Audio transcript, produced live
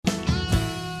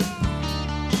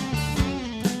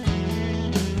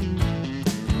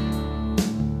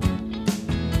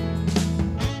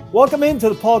Welcome into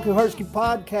the Paul Kuharsky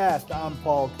podcast. I'm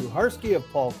Paul Kuharsky of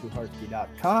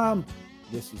paulkuharsky.com.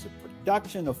 This is a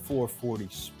production of 440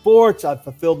 Sports. I've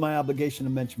fulfilled my obligation to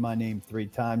mention my name 3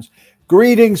 times.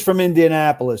 Greetings from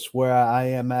Indianapolis, where I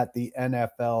am at the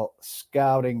NFL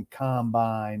Scouting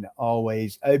Combine.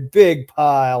 Always a big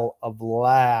pile of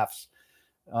laughs.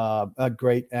 A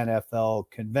great NFL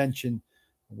convention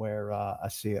where I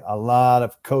see a lot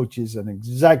of coaches and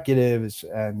executives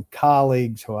and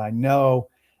colleagues who I know,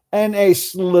 and a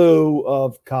slew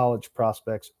of college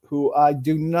prospects who I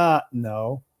do not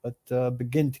know, but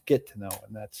begin to get to know.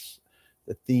 And that's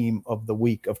the theme of the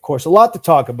week. Of course, a lot to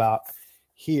talk about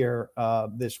here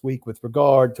this week with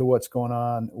regard to what's going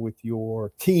on with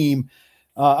your team.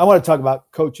 I want to talk about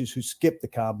coaches who skipped the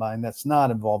combine. That's not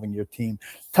involving your team.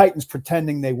 Titans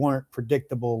pretending they weren't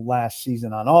predictable last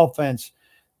season on offense.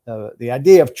 The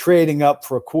idea of trading up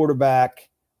for a quarterback,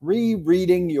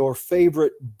 rereading your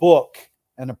favorite book,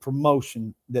 and a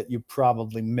promotion that you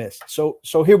probably missed. So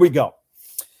here we go.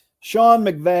 Sean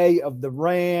McVay of the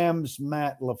Rams,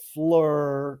 Matt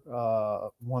LaFleur,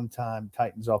 one-time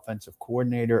Titans offensive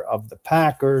coordinator of the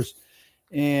Packers,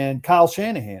 and Kyle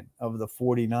Shanahan of the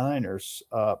 49ers,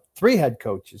 3 head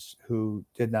coaches who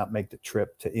did not make the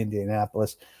trip to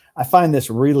Indianapolis. I find this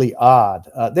really odd.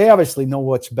 They obviously know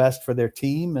what's best for their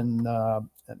team, and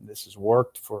this has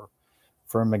worked for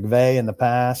McVay in the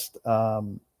past.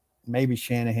 Maybe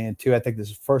Shanahan too. I think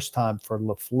this is the first time for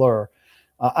LaFleur.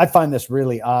 I find this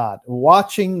really odd.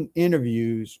 Watching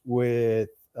interviews with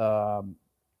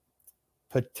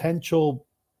potential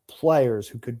players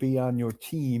who could be on your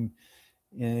team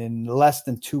in less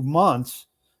than 2 months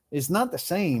is not the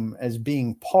same as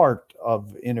being part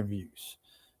of interviews.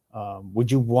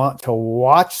 Would you want to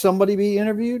watch somebody be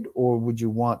interviewed, or would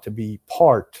you want to be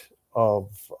part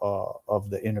of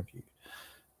the interview?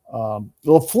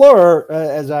 LaFleur,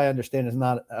 as I understand, is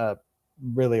not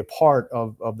really a part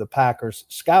of the Packers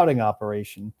scouting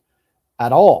operation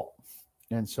at all.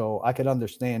 And so I could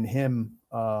understand him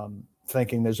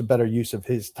thinking there's a better use of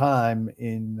his time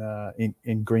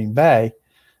in Green Bay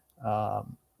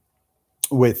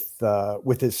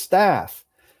with his staff.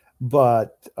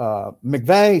 But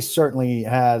McVay certainly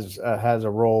has a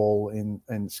role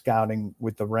in scouting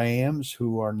with the Rams,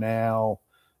 who are now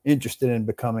interested in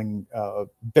becoming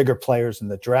bigger players in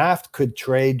the draft, could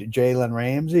trade Jalen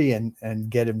Ramsey and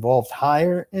get involved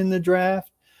higher in the draft.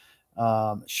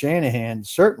 Shanahan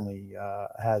certainly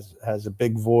has a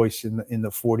big voice in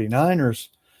the 49ers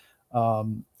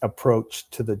approach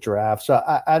to the draft.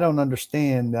 So I don't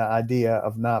understand the idea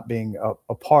of not being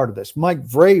a part of this. Mike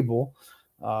Vrabel,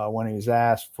 when he was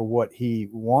asked for what he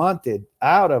wanted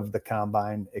out of the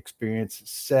combine experience,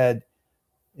 said,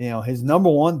 his number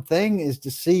one thing is to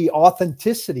see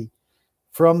authenticity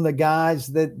from the guys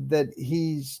that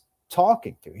he's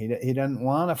talking to. He doesn't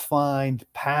want to find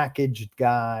packaged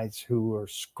guys who are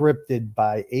scripted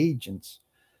by agents.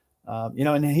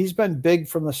 And he's been big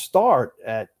from the start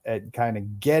at kind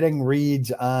of getting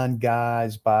reads on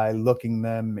guys by looking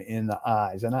them in the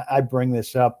eyes. And I bring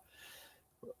this up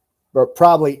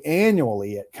probably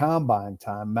annually at combine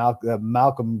time.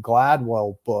 Malcolm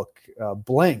Gladwell book,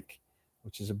 Blink,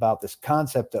 which is about this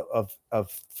concept of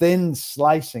thin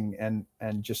slicing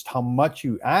and just how much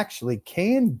you actually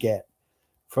can get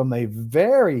from a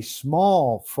very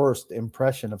small first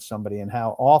impression of somebody and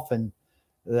how often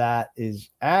that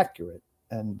is accurate.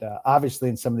 And obviously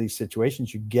in some of these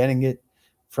situations, you're getting it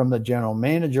from the general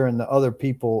manager and the other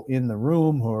people in the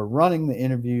room who are running the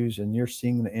interviews, and you're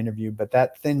seeing the interview. But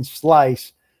that thin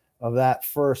slice of that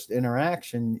first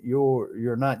interaction,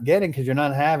 you're not getting because you're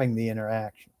not having the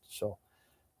interaction. So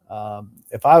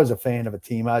if I was a fan of a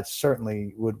team, I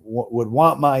certainly would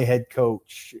want my head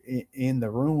coach in the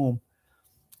room,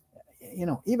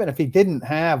 even if he didn't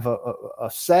have a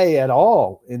say at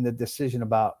all in the decision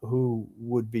about who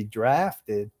would be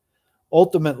drafted.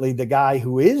 Ultimately, the guy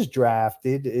who is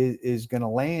drafted is going to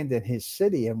land in his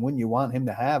city. And when you want him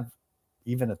to have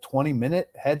even a 20-minute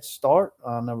head start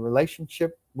on a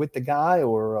relationship with the guy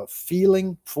or a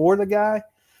feeling for the guy,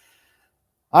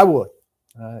 I would.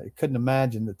 I couldn't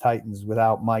imagine the Titans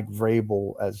without Mike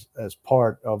Vrabel as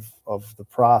part of the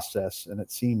process, and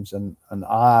it seems an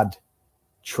odd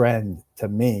trend to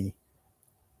me.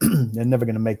 They're never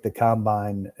going to make the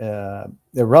combine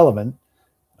irrelevant.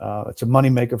 It's a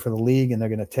moneymaker for the league, and they're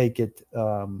going to take it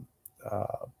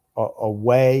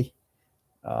away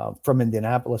from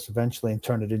Indianapolis eventually and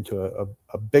turn it into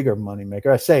a bigger moneymaker.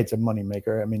 I say it's a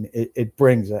moneymaker. I mean, it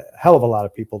brings a hell of a lot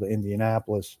of people to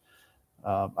Indianapolis.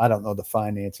 I don't know the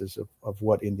finances of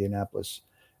what Indianapolis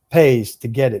pays to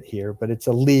get it here, but it's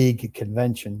a league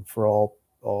convention for all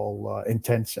all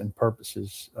intents and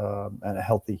purposes, and a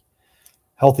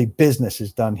healthy business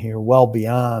is done here, well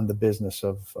beyond the business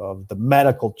of the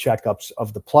medical checkups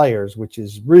of the players, which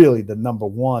is really the number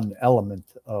one element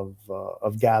of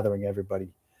gathering everybody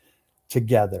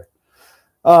together.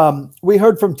 We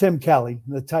heard from Tim Kelly,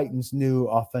 the Titans' new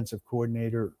offensive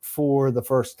coordinator, for the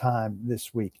first time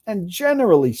this week. And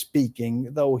generally speaking,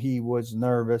 though he was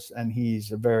nervous and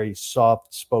he's a very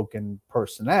soft-spoken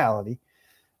personality,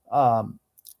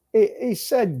 he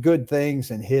said good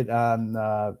things and hit on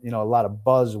a lot of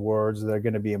buzzwords that are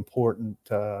going to be important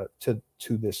to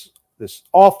this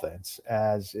offense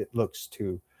as it looks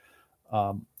to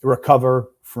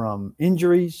recover from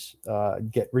injuries,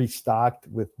 get restocked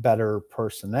with better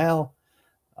personnel,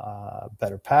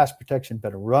 better pass protection,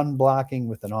 better run blocking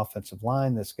with an offensive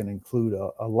line that's going to include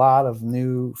a lot of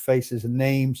new faces and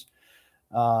names,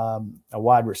 a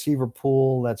wide receiver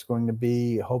pool that's going to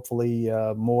be hopefully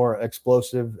more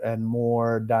explosive and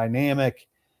more dynamic,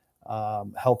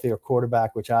 healthier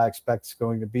quarterback, which I expect is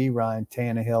going to be Ryan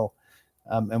Tannehill.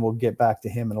 And we'll get back to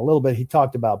him in a little bit. He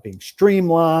talked about being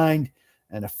streamlined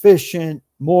and efficient,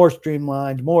 more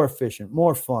streamlined, more efficient,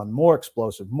 more fun, more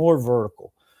explosive, more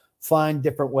vertical, find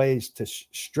different ways to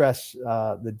stress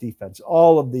the defense.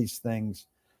 All of these things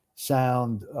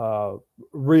sound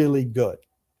really good.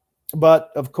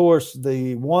 But, of course,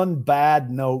 the one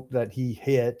bad note that he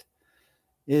hit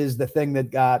is the thing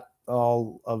that got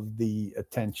all of the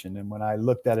attention. And when I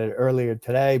looked at it earlier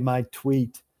today, my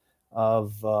tweet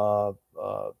of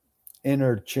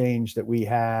interchange that we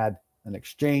had, an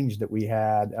exchange that we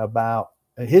had about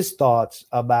his thoughts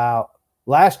about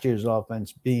last year's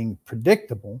offense being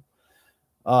predictable,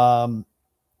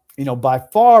 by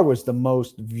far was the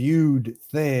most viewed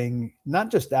thing,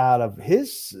 not just out of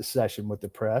his session with the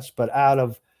press, but out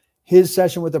of his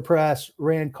session with the press,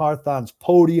 Rand Carthon's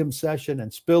podium session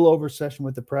and spillover session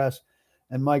with the press,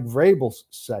 and Mike Vrabel's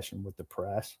session with the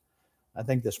press. I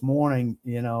think this morning,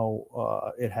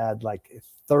 it had like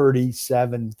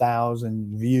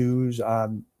 37,000 views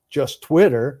on just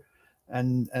Twitter.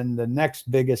 And the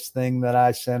next biggest thing that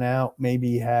I sent out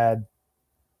maybe had,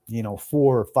 4,000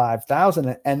 or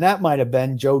 5,000. And that might have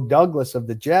been Joe Douglas of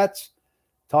the Jets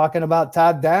talking about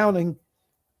Todd Downing,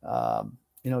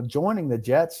 joining the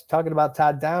Jets, talking about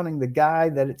Todd Downing, the guy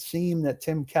that it seemed that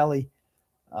Tim Kelly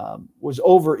was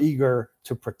overeager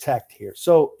to protect here.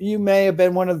 So you may have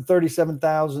been one of the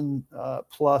 37,000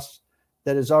 plus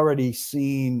that has already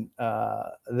seen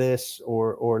this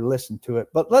or listened to it.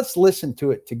 But let's listen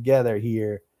to it together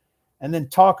here and then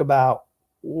talk about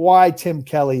why Tim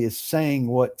Kelly is saying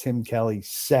what Tim Kelly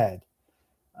said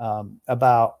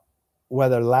about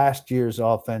whether last year's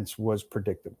offense was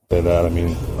predictable. Say that. I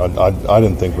mean, I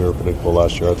didn't think we were predictable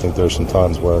last year. I think there's some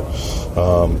times where,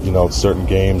 certain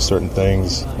games, certain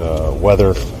things,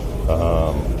 weather,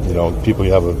 people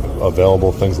you have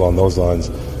available, things along those lines.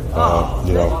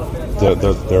 There are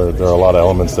a lot of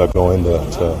elements that go into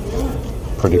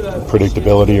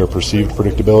predictability or perceived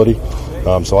predictability.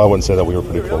 So I wouldn't say that we were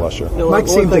predictable last year. Mike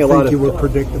seemed to think you were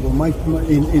predictable. Mike,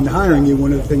 in hiring you,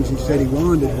 one of the things he said he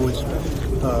wanted was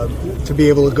to be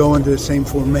able to go into the same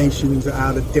formations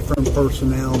out of different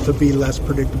personnel, to be less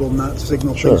predictable, not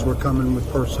signal things were coming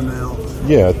with personnel.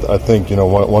 Yeah, I think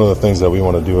one of the things that we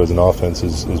want to do as an offense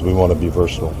is we want to be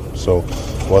versatile. So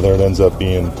whether it ends up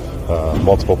being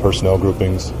multiple personnel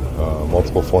groupings,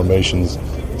 multiple formations,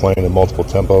 playing in multiple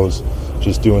tempos,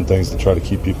 just doing things to try to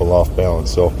keep people off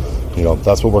balance. So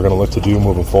that's what we're going to look to do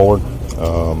moving forward.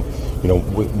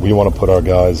 We want to put our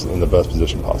guys in the best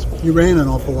position possible. You ran an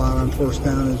awful lot on first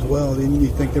down as well. Didn't you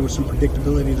think there was some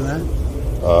predictability to that?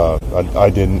 I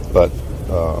didn't, but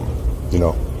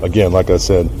again, like I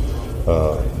said,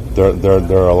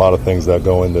 there are a lot of things that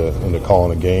go into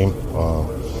calling a game,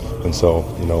 and so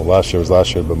last year was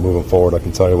last year. But moving forward, I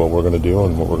can tell you what we're going to do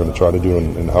and what we're going to try to do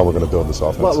and how we're going to build this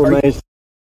offense. What remains?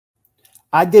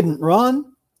 I didn't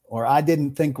run, or I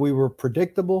didn't think we were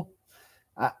predictable.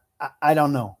 I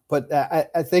don't know, but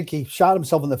I think he shot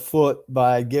himself in the foot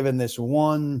by giving this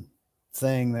one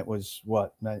thing that was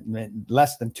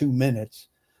less than 2 minutes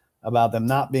about them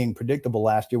not being predictable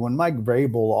last year, when Mike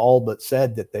Vrabel all but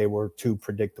said that they were too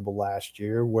predictable last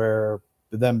year, where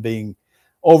them being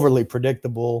overly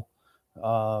predictable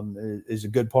is a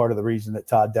good part of the reason that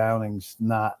Todd Downing's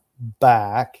not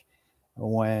back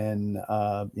when,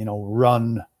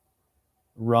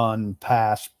 run,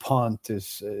 pass, punt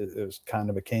is kind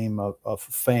of became a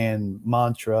fan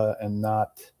mantra and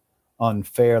not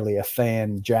unfairly a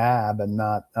fan jab and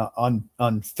not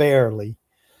unfairly.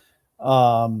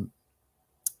 And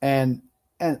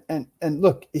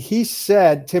look, he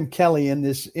said, Tim Kelly in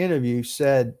this interview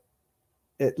said,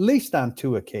 at least on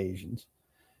 2 occasions,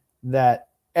 that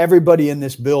everybody in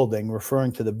this building,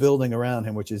 referring to the building around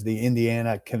him, which is the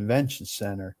Indiana Convention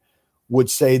Center, would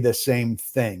say the same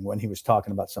thing when he was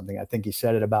talking about something. I think he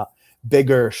said it about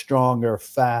bigger, stronger,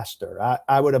 faster.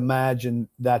 I would imagine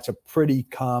that's a pretty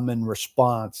common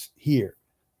response here.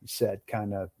 He said,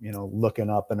 kind of, looking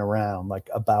up and around, like,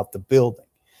 about the building.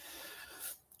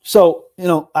 So,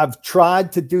 I've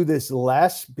tried to do this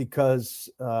less because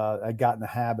I got in the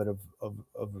habit of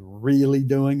really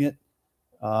doing it.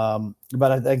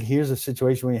 But I think here's a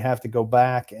situation where you have to go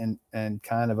back and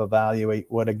kind of evaluate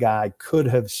what a guy could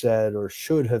have said or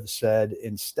should have said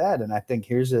instead. And I think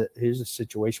here's a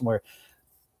situation where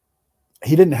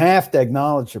he didn't have to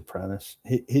acknowledge the premise.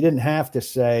 He didn't have to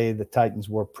say the Titans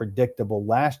were predictable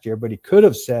last year, but he could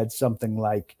have said something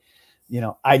like,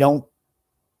 I don't,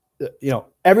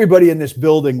 everybody in this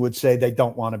building would say they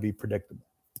don't want to be predictable.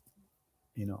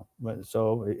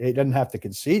 So he doesn't have to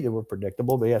concede that we're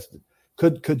predictable, but he has to,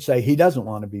 could say he doesn't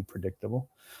want to be predictable.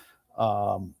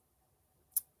 And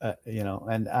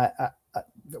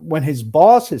when his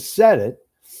boss has said it,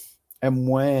 and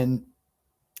when,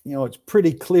 it's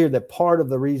pretty clear that part of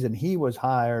the reason he was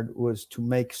hired was to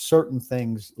make certain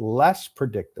things less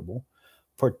predictable,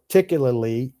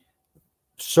 particularly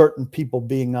certain people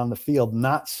being on the field,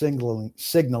 not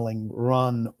signaling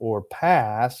run or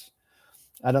pass.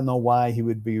 I don't know why he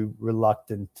would be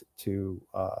reluctant to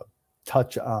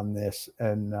touch on this.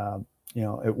 And,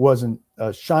 it wasn't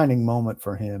a shining moment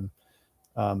for him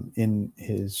in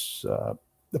his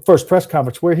the first press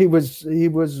conference, where he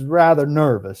was rather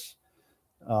nervous.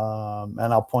 And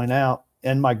I'll point out,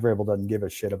 and Mike Vrabel doesn't give a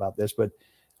shit about this, but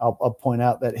I'll point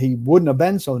out that he wouldn't have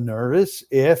been so nervous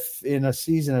if in a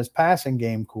season as passing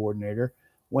game coordinator,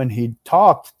 when he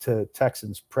talked to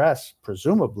Texans press,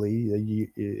 presumably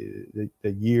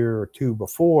the year or two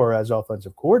before as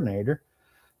offensive coordinator,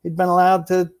 he'd been allowed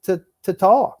to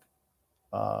talk.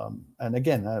 And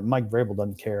again, Mike Vrabel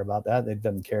doesn't care about that. He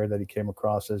doesn't care that he came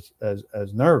across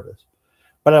as nervous.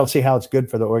 But I don't see how it's good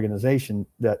for the organization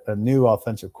that a new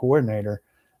offensive coordinator,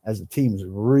 as the team's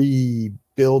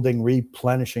rebuilding,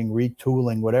 replenishing,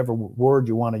 retooling, whatever word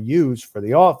you want to use for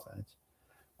the offense,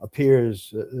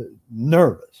 appears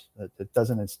nervous. It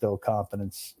doesn't instill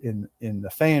confidence in the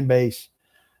fan base.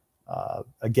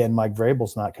 Again, Mike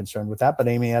Vrabel's not concerned with that, but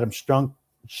Amy Adams-Strunk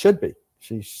should be.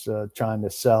 She's trying to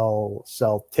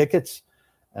sell tickets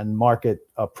and market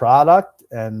a product,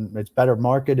 and it's better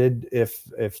marketed if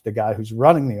the guy who's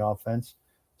running the offense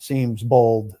seems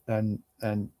bold and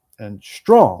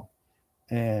strong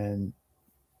and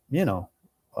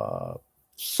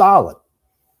solid.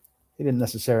 He didn't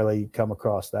necessarily come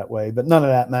across that way, but none of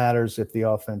that matters if the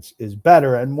offense is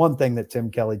better. And one thing that Tim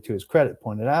Kelly, to his credit,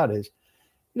 pointed out is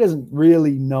he doesn't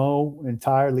really know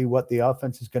entirely what the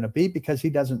offense is going to be, because he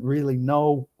doesn't really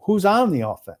know who's on the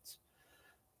offense.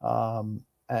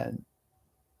 And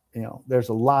there's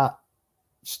a lot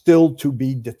still to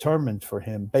be determined for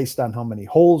him based on how many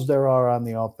holes there are on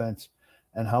the offense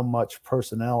and how much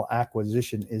personnel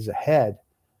acquisition is ahead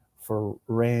for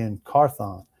Rand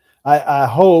Carthon. I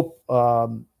hope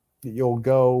that you'll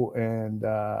go and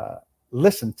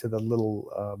listen to the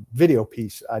little video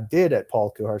piece I did at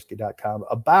paulkuharsky.com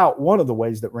about one of the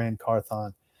ways that Rand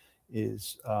Carthon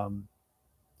is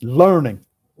learning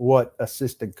what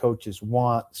assistant coaches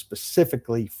want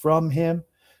specifically from him,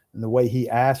 and the way he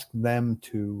asked them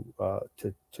to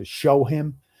show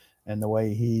him, and the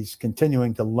way he's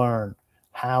continuing to learn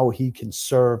how he can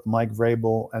serve Mike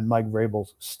Vrabel and Mike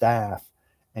Vrabel's staff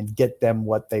and get them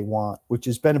what they want, which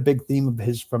has been a big theme of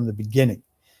his from the beginning,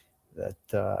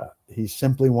 that he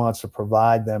simply wants to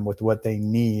provide them with what they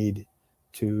need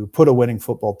to put a winning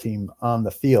football team on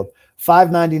the field.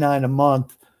 $5.99 a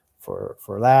month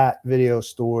for that video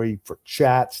story, for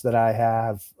chats that I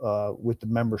have with the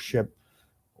membership,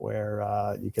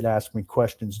 where you could ask me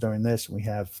questions during this. We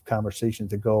have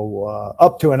conversations that go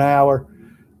up to an hour.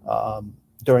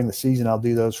 During the season, I'll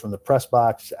do those from the press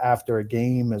box after a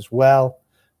game as well.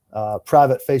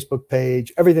 Private Facebook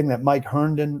page, everything that Mike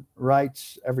Herndon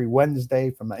writes every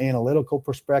Wednesday from an analytical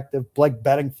perspective. Blake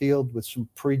Bedingfield with some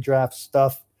pre-draft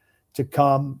stuff to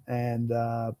come, and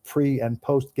pre and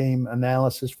post game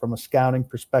analysis from a scouting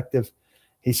perspective.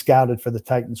 He scouted for the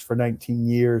Titans for 19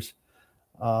 years.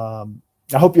 I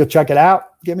hope you'll check it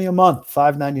out. Give me a month,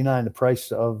 $5.99, the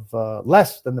price of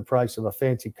less than the price of a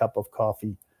fancy cup of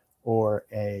coffee or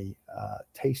a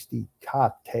tasty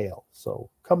cocktail. So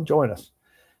come join us.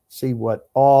 See what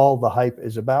all the hype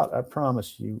is about. I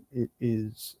promise you it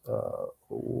is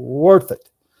worth it.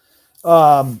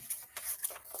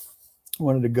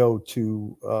 Wanted to go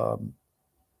to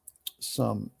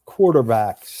some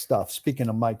quarterback stuff. Speaking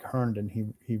of Mike Herndon,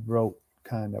 he wrote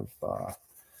kind of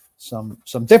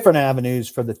some different avenues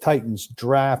for the Titans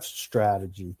draft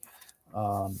strategy.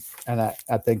 And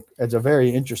I think it's a very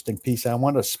interesting piece. I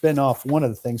want to spin off one of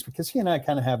the things because he and I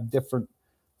kind of have different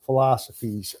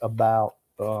philosophies about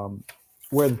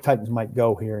where the Titans might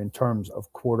go here in terms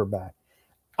of quarterback.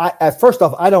 First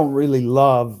off, I don't really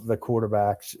love the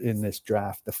quarterbacks in this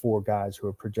draft, the 4 guys who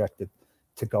are projected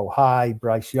to go high: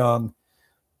 Bryce Young,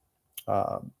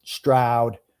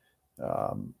 Stroud,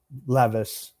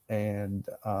 Levis, and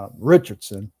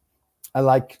Richardson. I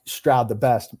like Stroud the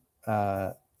best.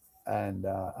 And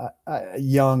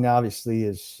Young obviously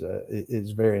is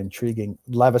very intriguing.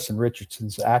 Levis and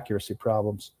Richardson's accuracy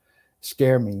problems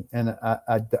scare me, and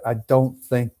I don't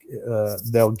think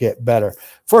they'll get better.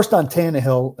 First on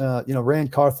Tannehill,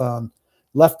 Rand Carthon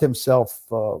left himself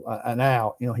an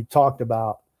out. He talked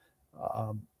about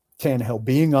Tannehill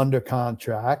being under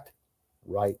contract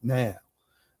right now,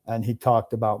 and he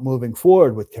talked about moving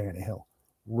forward with Tannehill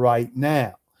right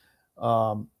now.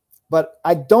 But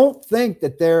I don't think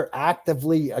that they're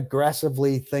actively,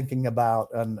 aggressively thinking about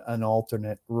an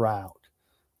alternate route.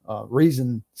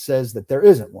 Reason says that there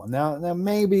isn't one. Now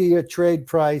maybe a trade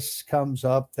price comes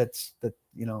up that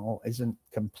isn't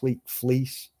complete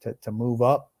fleece to move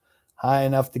up high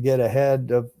enough to get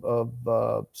ahead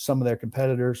of some of their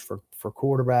competitors for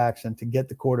quarterbacks and to get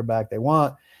the quarterback they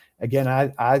want. Again,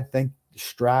 I think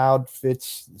Stroud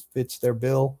fits their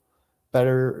bill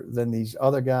better than these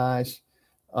other guys.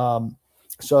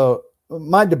 So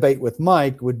my debate with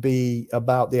Mike would be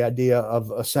about the idea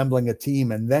of assembling a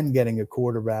team and then getting a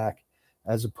quarterback,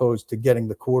 as opposed to getting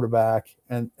the quarterback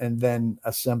and then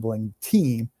assembling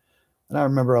team. And I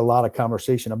remember a lot of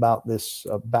conversation about this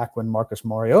back when Marcus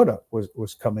Mariota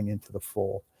was coming into the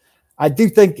fold. I do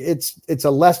think it's a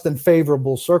less than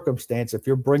favorable circumstance if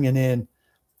you're bringing in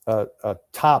a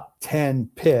top 10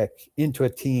 pick into a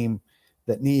team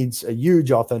that needs a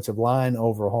huge offensive line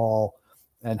overhaul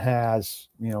and has,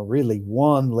 really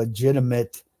one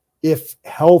legitimate, if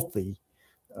healthy,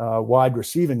 wide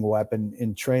receiving weapon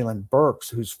in Treylon Burks,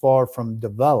 who's far from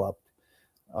developed.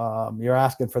 You're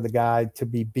asking for the guy to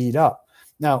be beat up.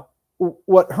 Now,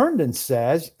 what Herndon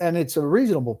says, and it's a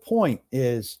reasonable point,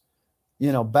 is,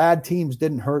 bad teams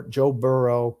didn't hurt Joe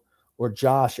Burrow or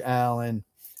Josh Allen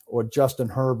or Justin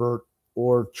Herbert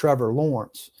or Trevor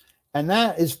Lawrence. And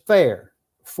that is fair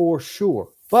for sure.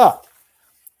 But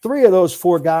 3 of those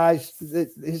 4 guys,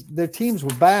 their teams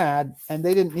were bad, and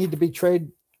they didn't need to be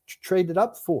traded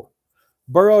up for.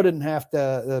 Burrow didn't have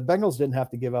to. The Bengals didn't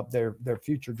have to give up their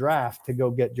future draft to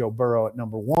go get Joe Burrow at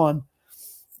number 1.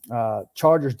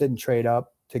 Chargers didn't trade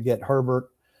up to get Herbert,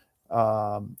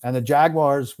 and the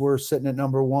Jaguars were sitting at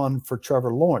number 1 for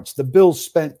Trevor Lawrence. The Bills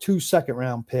spent 2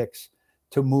 second-round picks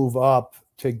to move up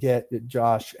to get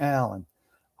Josh Allen.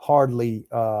 Hardly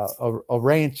a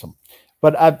ransom.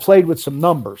 But I've played with some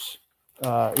numbers.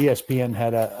 ESPN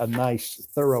had a nice,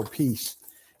 thorough piece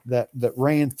that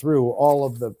ran through all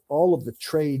of the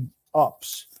trade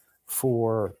ups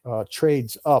for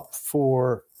trades up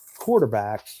for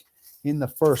quarterbacks in the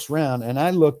first round, and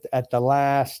I looked at the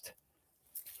last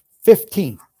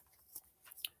 15.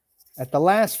 At the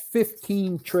last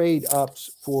 15 trade ups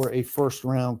for a first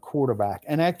round quarterback,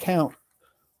 and I count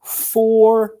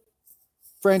 4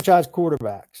 franchise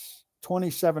quarterbacks.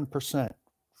 27%,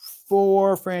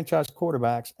 4 franchise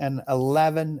quarterbacks, and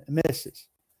 11 misses.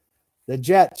 The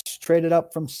Jets traded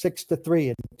up from 6 to 3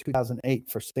 in 2008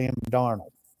 for Sam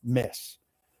Darnold, miss.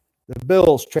 The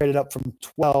Bills traded up from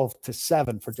 12 to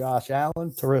 7 for Josh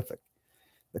Allen, terrific.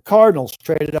 The Cardinals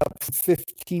traded up from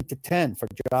 15 to 10 for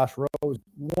Josh Rose,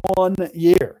 1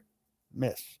 year,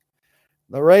 miss.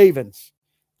 The Ravens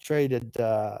traded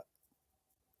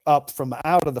up from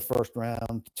out of the first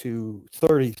round to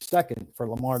 32nd for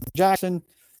Lamar Jackson,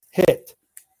 hit.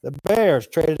 The Bears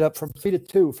traded up from 3 to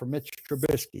 2 for Mitch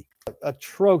Trubisky,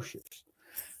 atrocious.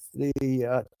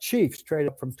 The Chiefs traded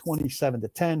up from 27 to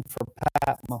 10 for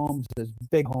Pat Mahomes, as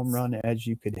big home run as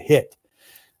you could hit.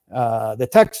 The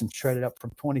Texans traded up from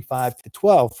 25 to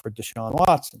 12 for Deshaun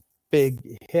Watson,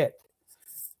 big hit.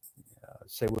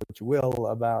 Say what you will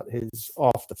about his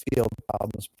off-the-field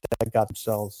problems, but they got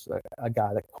themselves a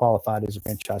guy that qualified as a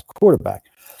franchise quarterback.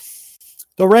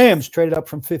 The Rams traded up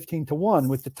from 15 to 1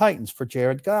 with the Titans for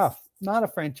Jared Goff. Not a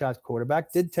franchise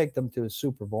quarterback, did take them to a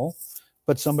Super Bowl,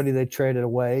 but somebody they traded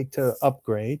away to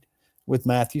upgrade with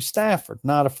Matthew Stafford,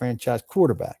 not a franchise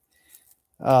quarterback.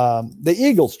 The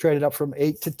Eagles traded up from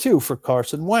 8 to 2 for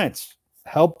Carson Wentz.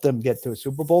 Helped them get to a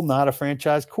Super Bowl, not a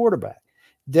franchise quarterback.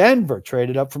 Denver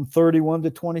traded up from 31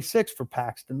 to 26 for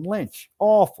Paxton Lynch.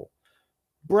 Awful.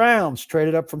 Browns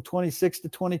traded up from 26 to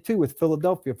 22 with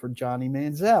Philadelphia for Johnny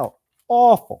Manziel.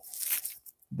 Awful.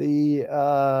 The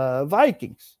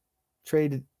Vikings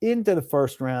traded into the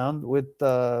first round with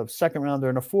the second rounder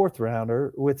and a fourth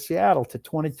rounder with Seattle to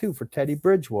 22 for Teddy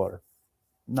Bridgewater.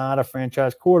 Not a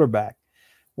franchise quarterback.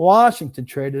 Washington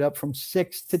traded up from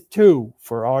 6 to 2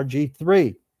 for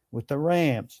RG3 with the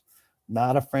Rams.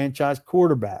 Not a franchise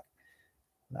quarterback.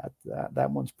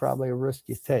 That one's probably a risk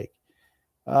you take.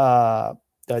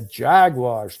 The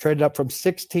Jaguars traded up from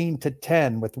 16 to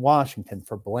 10 with Washington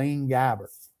for Blaine Gabbert.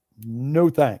 No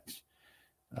thanks.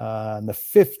 And the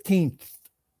 15th,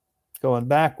 going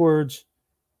backwards,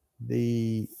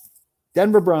 the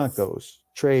Denver Broncos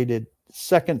traded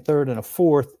second, third, and a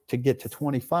fourth to get to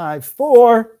 25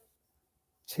 for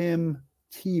Tim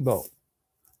Tebow.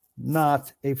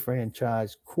 Not a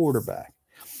franchise quarterback.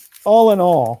 All in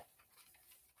all,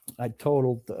 I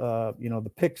totaled,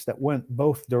 the picks that went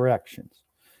both directions.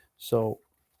 So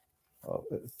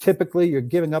typically you're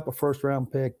giving up a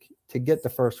first-round pick to get the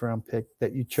first-round pick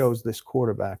that you chose this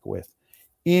quarterback with.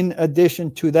 In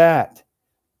addition to that,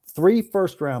 3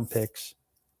 first-round picks,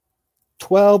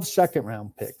 12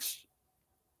 second-round picks,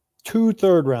 2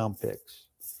 third-round picks,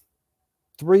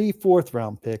 3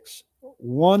 fourth-round picks,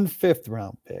 1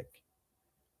 fifth-round pick,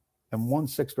 and 1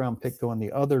 sixth-round pick going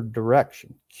the other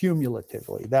direction.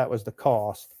 Cumulatively, that was the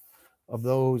cost of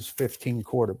those 15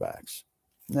 quarterbacks.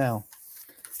 Now,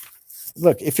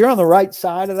 look, if you're on the right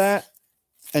side of that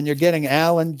and you're getting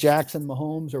Allen, Jackson,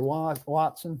 Mahomes, or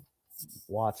Watson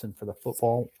for the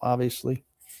football, obviously,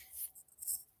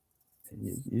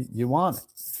 you want it.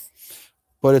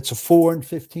 But it's a 4 in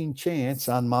 15 chance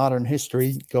on modern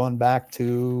history going back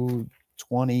to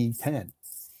 2010.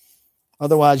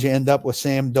 Otherwise, you end up with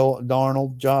Sam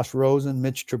Darnold, Josh Rosen,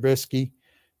 Mitch Trubisky,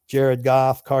 Jared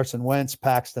Goff, Carson Wentz,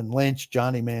 Paxton Lynch,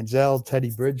 Johnny Manziel, Teddy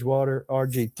Bridgewater,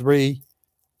 RG3,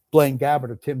 Blaine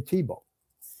Gabbert, or Tim Tebow.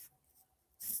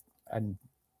 And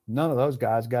none of those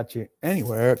guys got you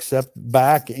anywhere except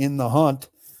back in the hunt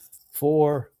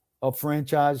for a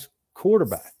franchise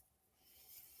quarterback.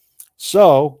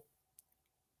 So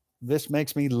this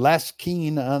makes me less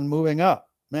keen on moving up.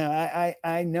 Man,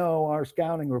 I know our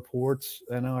scouting reports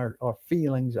and our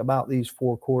feelings about these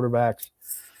 4 quarterbacks,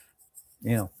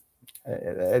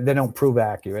 they don't prove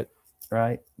accurate,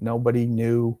 right? Nobody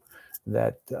knew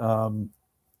that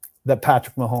that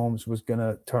Patrick Mahomes was going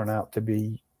to turn out to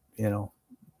be,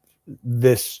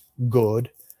 this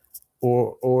good,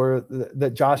 or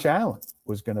that Josh Allen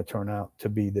was going to turn out to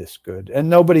be this good. And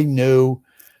nobody knew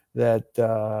that,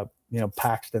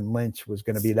 Paxton Lynch was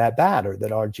going to be that bad, or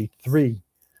that RG3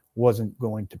 wasn't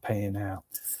going to pan out.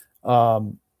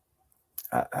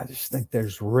 I just think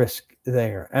there's risk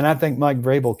there. And I think Mike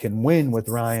Vrabel can win with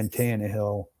Ryan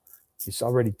Tannehill. He's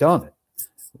already done it.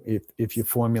 If you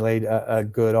formulate a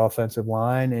good offensive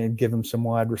line and give him some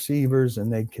wide receivers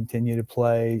and they continue to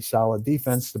play solid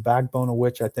defense, the backbone of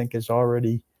which I think is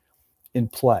already in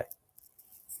play.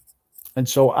 And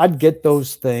so I'd get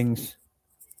those things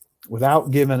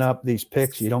without giving up these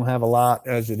picks. You don't have a lot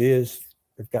as it is.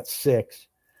 They've got 6.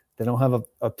 They don't have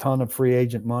a ton of free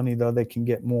agent money, though they can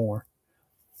get more.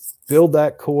 Build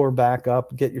that core back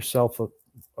up. Get yourself a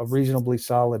reasonably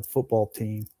solid football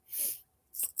team.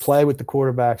 Play with the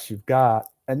quarterbacks you've got.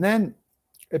 And then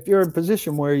if you're in a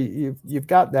position where you've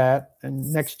got that,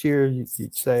 and next year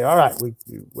you'd say, all right,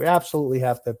 we absolutely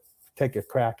have to take a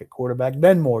crack at quarterback,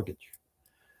 then mortgage.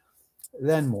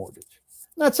 I'm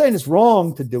not saying it's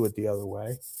wrong to do it the other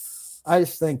way. I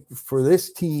just think for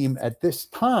this team at this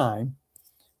time,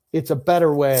 it's a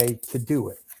better way to do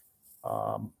it.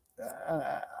 And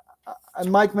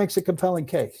Mike makes a compelling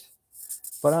case,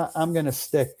 but I'm going to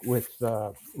stick with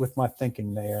my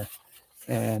thinking there.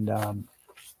 And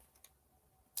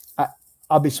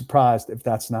I'll be surprised if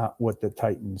that's not what the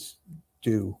Titans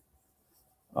do.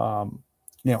 I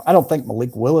don't think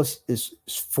Malik Willis is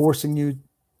forcing you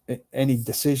any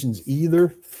decisions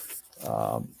either.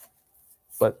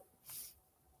 But,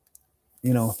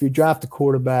 if you draft a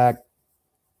quarterback,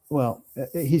 well,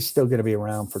 he's still going to be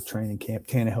around for training camp.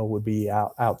 Tannehill would be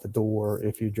out the door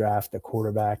if you draft a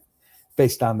quarterback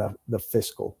based on the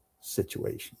fiscal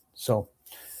situation. So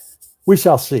we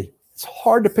shall see. It's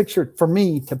hard to picture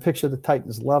the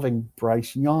Titans loving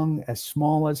Bryce Young, as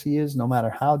small as he is, no matter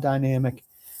how dynamic,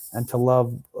 and to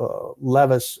love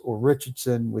Levis or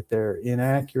Richardson with their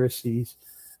inaccuracies.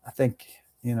 I think,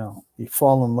 you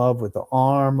fall in love with the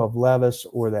arm of Levis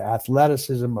or the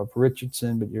athleticism of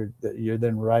Richardson, but you're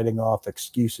then writing off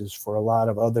excuses for a lot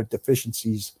of other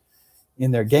deficiencies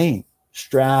in their game.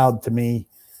 Stroud, to me,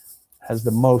 has the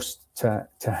most to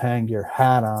hang your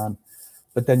hat on,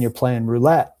 but then you're playing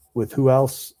roulette with who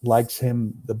else likes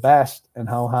him the best and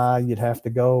how high you'd have to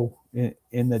go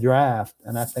in the draft.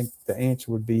 And I think the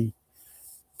answer would be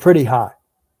pretty high.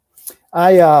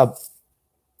 I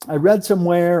read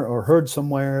somewhere or heard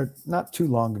somewhere not too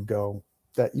long ago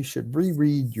that you should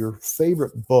reread your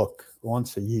favorite book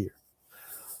once a year.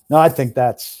 Now, I think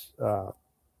that's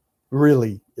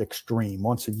really extreme.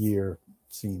 Once a year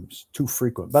seems too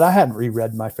frequent, but I hadn't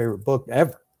reread my favorite book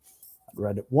ever. I'd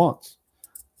read it once.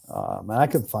 And I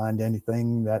couldn't find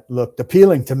anything that looked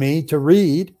appealing to me to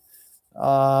read.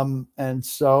 And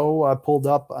so I pulled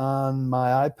up on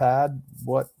my iPad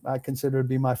what I consider to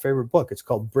be my favorite book. It's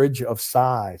called Bridge of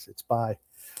Sighs. It's by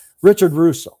Richard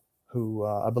Russo, who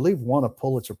I believe won a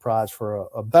Pulitzer Prize for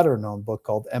a better known book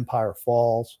called Empire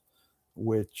Falls,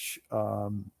 which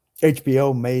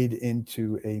HBO made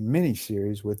into a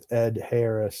miniseries with Ed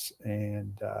Harris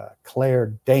and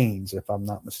Claire Danes, if I'm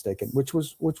not mistaken, which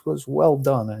was well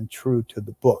done and true to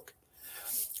the book.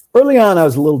 Early on, I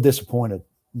was a little disappointed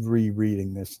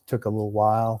rereading this. It took a little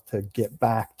while to get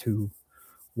back to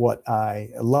what I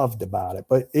loved about it,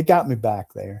 but it got me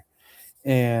back there.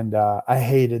 And I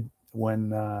hated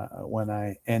when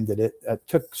I ended it. It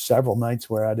took several nights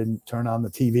where I didn't turn on the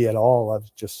TV at all. I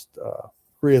was just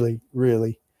really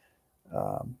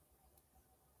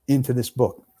into this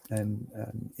book and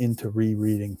into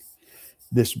rereading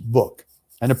this book,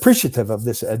 and appreciative of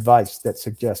this advice that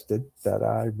suggested that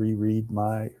I reread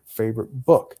my favorite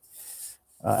book.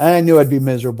 And I knew I'd be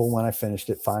miserable when I finished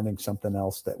it, finding something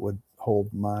else that would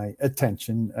hold my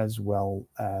attention as well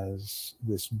as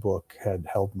this book had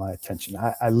held my attention.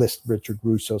 I list Richard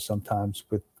Russo sometimes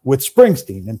with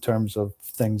Springsteen in terms of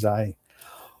things I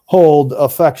hold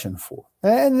affection for.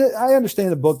 And I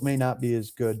understand the book may not be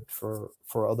as good for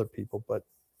other people, but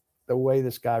the way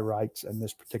this guy writes and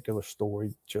this particular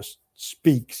story just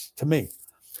speaks to me.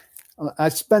 I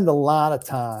spend a lot of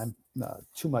time,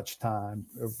 too much time,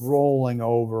 rolling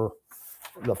over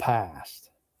the past.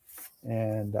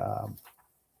 And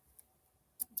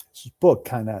this book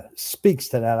kind of speaks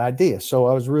to that idea. So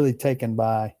I was really taken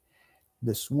by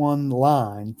this one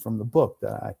line from the book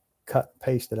that I cut and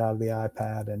pasted out of the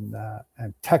iPad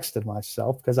and texted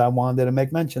myself because I wanted to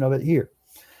make mention of it here.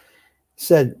 It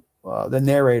said, the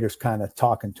narrator's kind of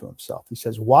talking to himself. He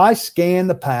says, "Why scan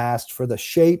the past for the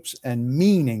shapes and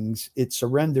meanings it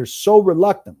surrenders so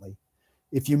reluctantly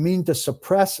if you mean to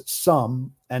suppress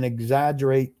some and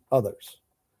exaggerate others?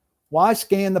 Why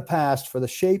scan the past for the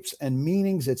shapes and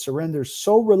meanings it surrenders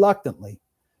so reluctantly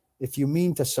if you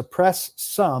mean to suppress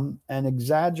some and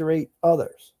exaggerate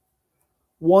others?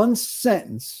 One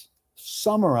sentence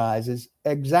summarizes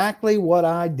exactly what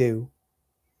I do,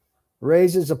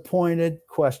 raises a pointed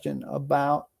question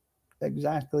about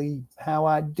exactly how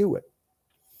I do it."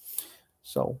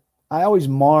 So I always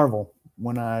marvel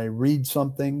when I read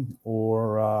something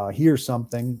or hear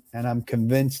something and I'm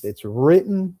convinced it's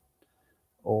written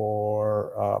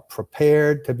or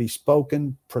prepared to be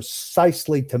spoken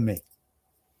precisely to me,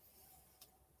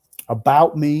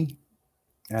 about me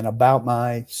and about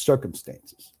my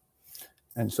circumstances.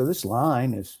 And so this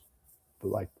line is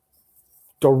like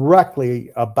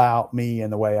directly about me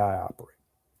and the way I operate.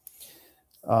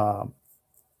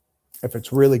 If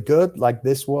it's really good, like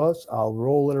this was, I'll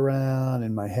roll it around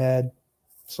in my head.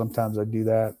 Sometimes I do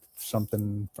that,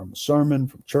 something from a sermon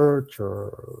from church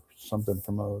or something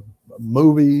from a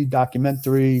movie,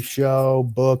 documentary, show,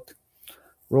 book.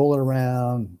 Roll it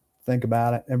around, think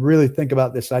about it, and really think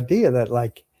about this idea that,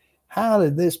 like, how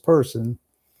did this person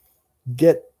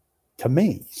get to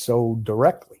me so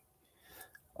directly?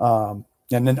 And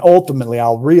then ultimately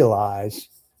I'll realize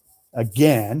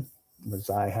again, as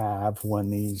I have when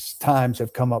these times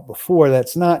have come up before,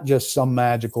 that's not just some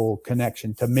magical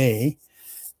connection to me.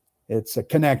 It's a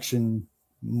connection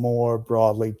more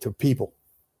broadly to people.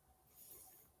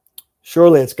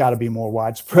 Surely it's got to be more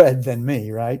widespread than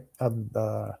me, right?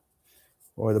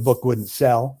 Or the book wouldn't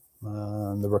sell.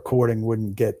 The recording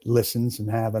wouldn't get listens and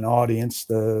have an audience.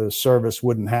 The service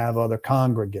wouldn't have other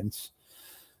congregants.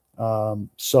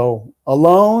 So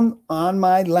alone on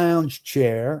my lounge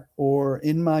chair or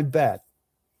in my bed,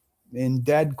 in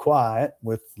dead quiet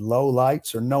with low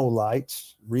lights or no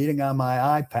lights, reading on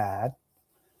my iPad,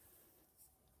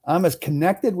 I'm as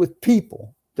connected with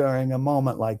people during a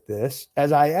moment like this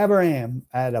as I ever am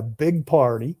at a big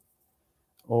party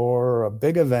or a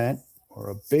big event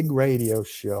or a big radio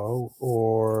show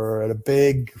or at a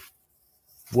big,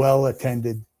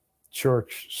 well-attended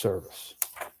church service.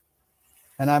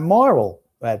 And I marvel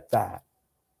at that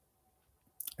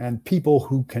and people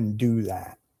who can do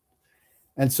that.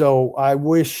 And so I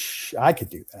wish I could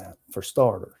do that, for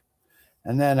starters.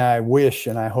 And then I wish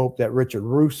and I hope that Richard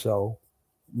Russo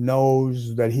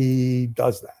knows that he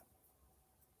does that.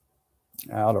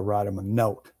 I ought to write him a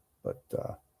note, but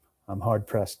I'm hard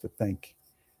pressed to think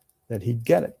that he'd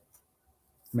get it.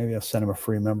 Maybe I'll send him a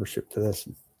free membership to this,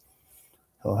 and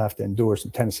he'll have to endure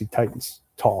some Tennessee Titans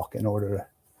talk in order to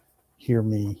hear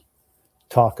me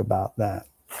talk about that.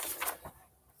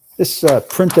 This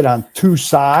printed on 2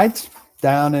 sides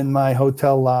down in my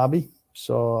hotel lobby,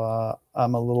 so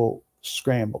I'm a little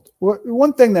scrambled.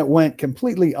 One thing that went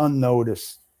completely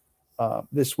unnoticed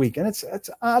this week, and it's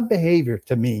odd behavior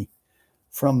to me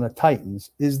from the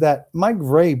Titans, is that Mike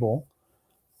Vrabel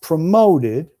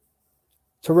promoted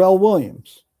Terrell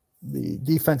Williams, the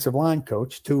defensive line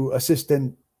coach, to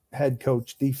assistant head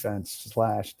coach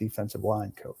defense/defensive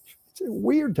line coach. It's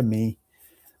weird to me.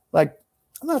 Like,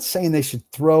 I'm not saying they should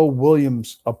throw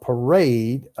Williams a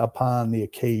parade upon the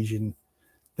occasion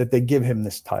that they give him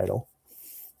this title,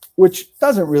 which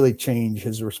doesn't really change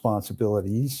his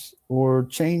responsibilities or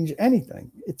change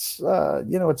anything. It's,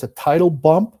 it's a title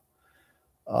bump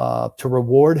to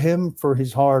reward him for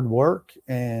his hard work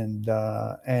and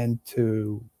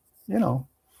to,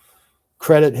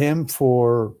 credit him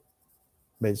for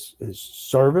his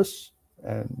service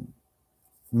and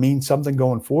mean something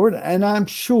going forward. And I'm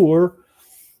sure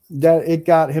that it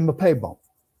got him a pay bump.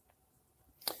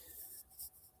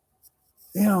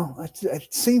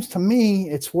 It seems to me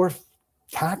it's worth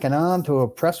tacking on to a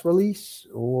press release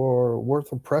or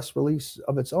worth a press release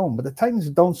of its own. But the Titans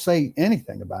don't say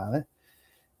anything about it.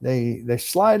 They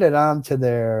slide it onto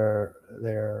their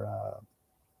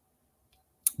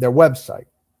website.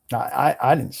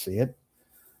 I didn't see it.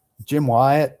 Jim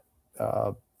Wyatt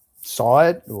saw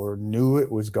it or knew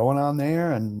it was going on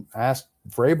there and asked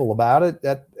Vrabel about it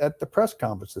at the press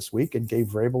conference this week and gave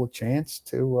Vrabel a chance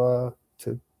to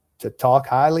talk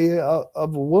highly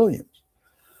of Williams.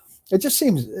 It just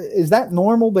seems, is that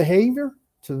normal behavior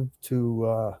the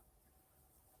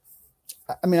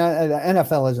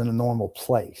NFL isn't a normal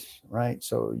place, right?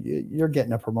 So you're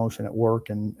getting a promotion at work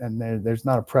and there's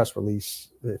not a press release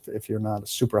if you're not a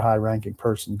super high ranking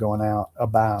person going out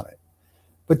about it.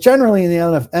 But generally in the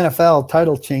NFL,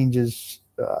 title changes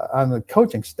on the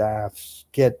coaching staffs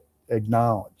get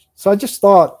acknowledged. So I just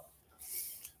thought,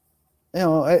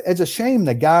 it's a shame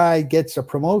the guy gets a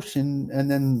promotion and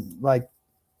then, like,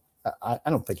 I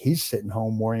don't think he's sitting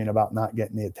home worrying about not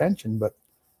getting the attention, but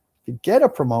to get a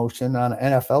promotion on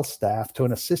an NFL staff to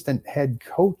an assistant head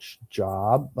coach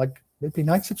job, like, it'd be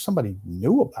nice if somebody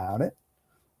knew about it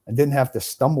and didn't have to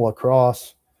stumble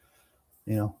across.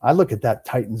 I look at that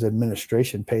Titans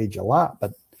administration page a lot,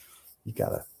 but you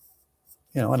gotta,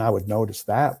 and I would notice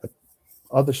that, but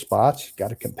other spots, you got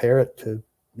to compare it to,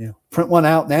 print one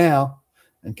out now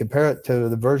and compare it to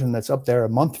the version that's up there a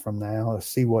month from now to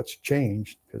see what's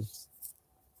changed, because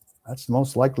that's the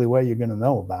most likely way you're going to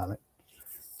know about it.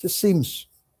 Just seems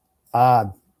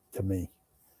odd to me.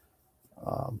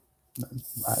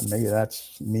 Maybe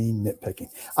that's me nitpicking.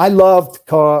 I loved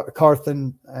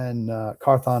Carthon and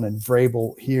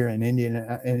Vrabel here in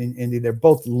Indy. They're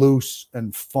both loose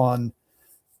and fun,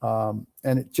 and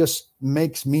it just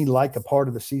makes me like a part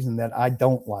of the season that I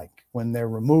don't like, when they're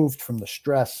removed from the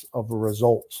stress of the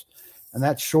results. And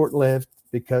that's short-lived,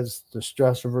 because the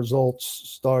stress of results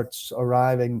starts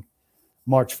arriving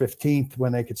March 15th,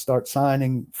 when they could start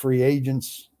signing free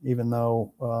agents, even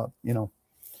though,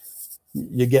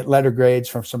 you get letter grades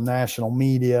from some national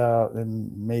media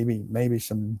and maybe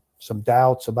some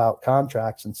doubts about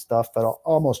contracts and stuff, but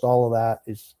almost all of that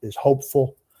is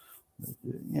hopeful.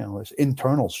 There's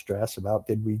internal stress about,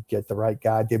 did we get the right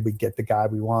guy? Did we get the guy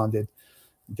we wanted?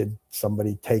 Did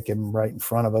somebody take him right in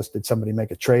front of us? Did somebody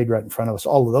make a trade right in front of us?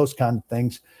 All of those kind of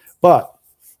things. But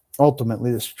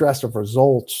ultimately, the stress of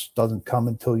results doesn't come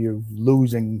until you're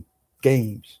losing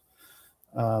games.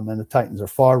 And the Titans are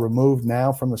far removed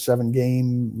now from the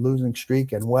 7-game losing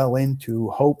streak and well into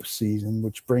hope season,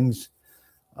 which brings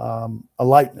a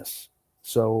lightness.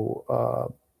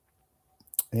 So,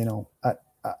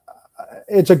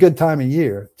 it's a good time of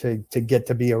year to get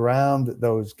to be around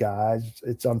those guys.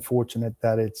 It's unfortunate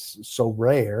that it's so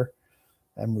rare,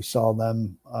 and we saw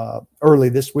them early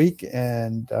this week.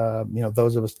 And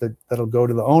those of us that'll go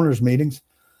to the owners' meetings,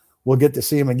 we'll get to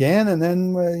see them again, and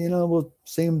then we'll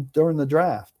see them during the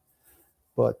draft.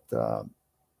 But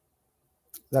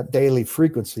that daily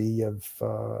frequency of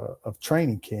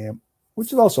training camp,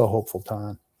 which is also a hopeful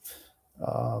time.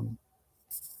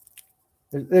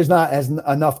 There's not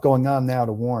enough going on now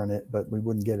to warrant it, but we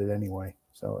wouldn't get it anyway.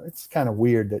 So it's kind of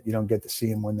weird that you don't get to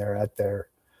see them when they're at their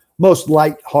most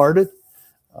lighthearted.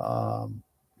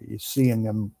 You're seeing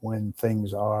them when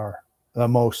things are the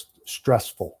most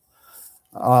stressful.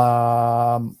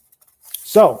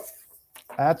 So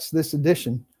that's this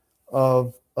edition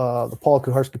of the Paul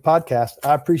Kuharsky podcast.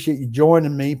 I appreciate you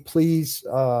joining me. Please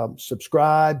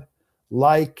subscribe,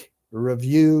 like,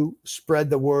 review, spread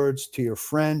the words to your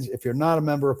friends. If you're not a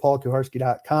member of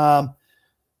paulkuharsky.com,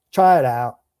 try it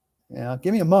out.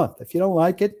 Give me a month. If you don't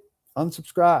like it,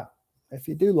 unsubscribe. If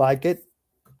you do like it,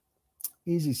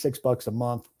 easy $6 a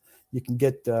month. You can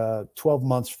get 12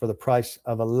 months for the price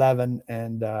of 11,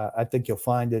 and I think you'll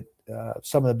find it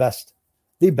some of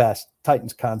the best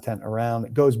Titans content around.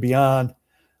 It goes beyond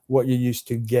what you're used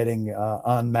to getting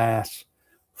en masse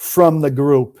from the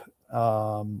group.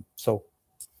 So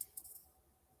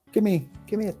give me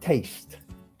a taste,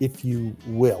 if you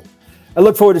will. I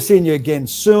look forward to seeing you again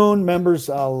soon, members.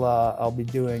 I'll be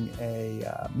doing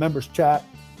a members chat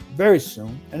very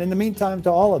soon. And in the meantime,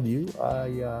 to all of you,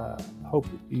 I hope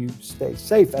you stay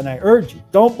safe. And I urge you,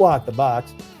 don't block the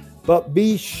box, but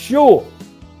be sure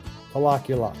to lock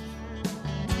your lock.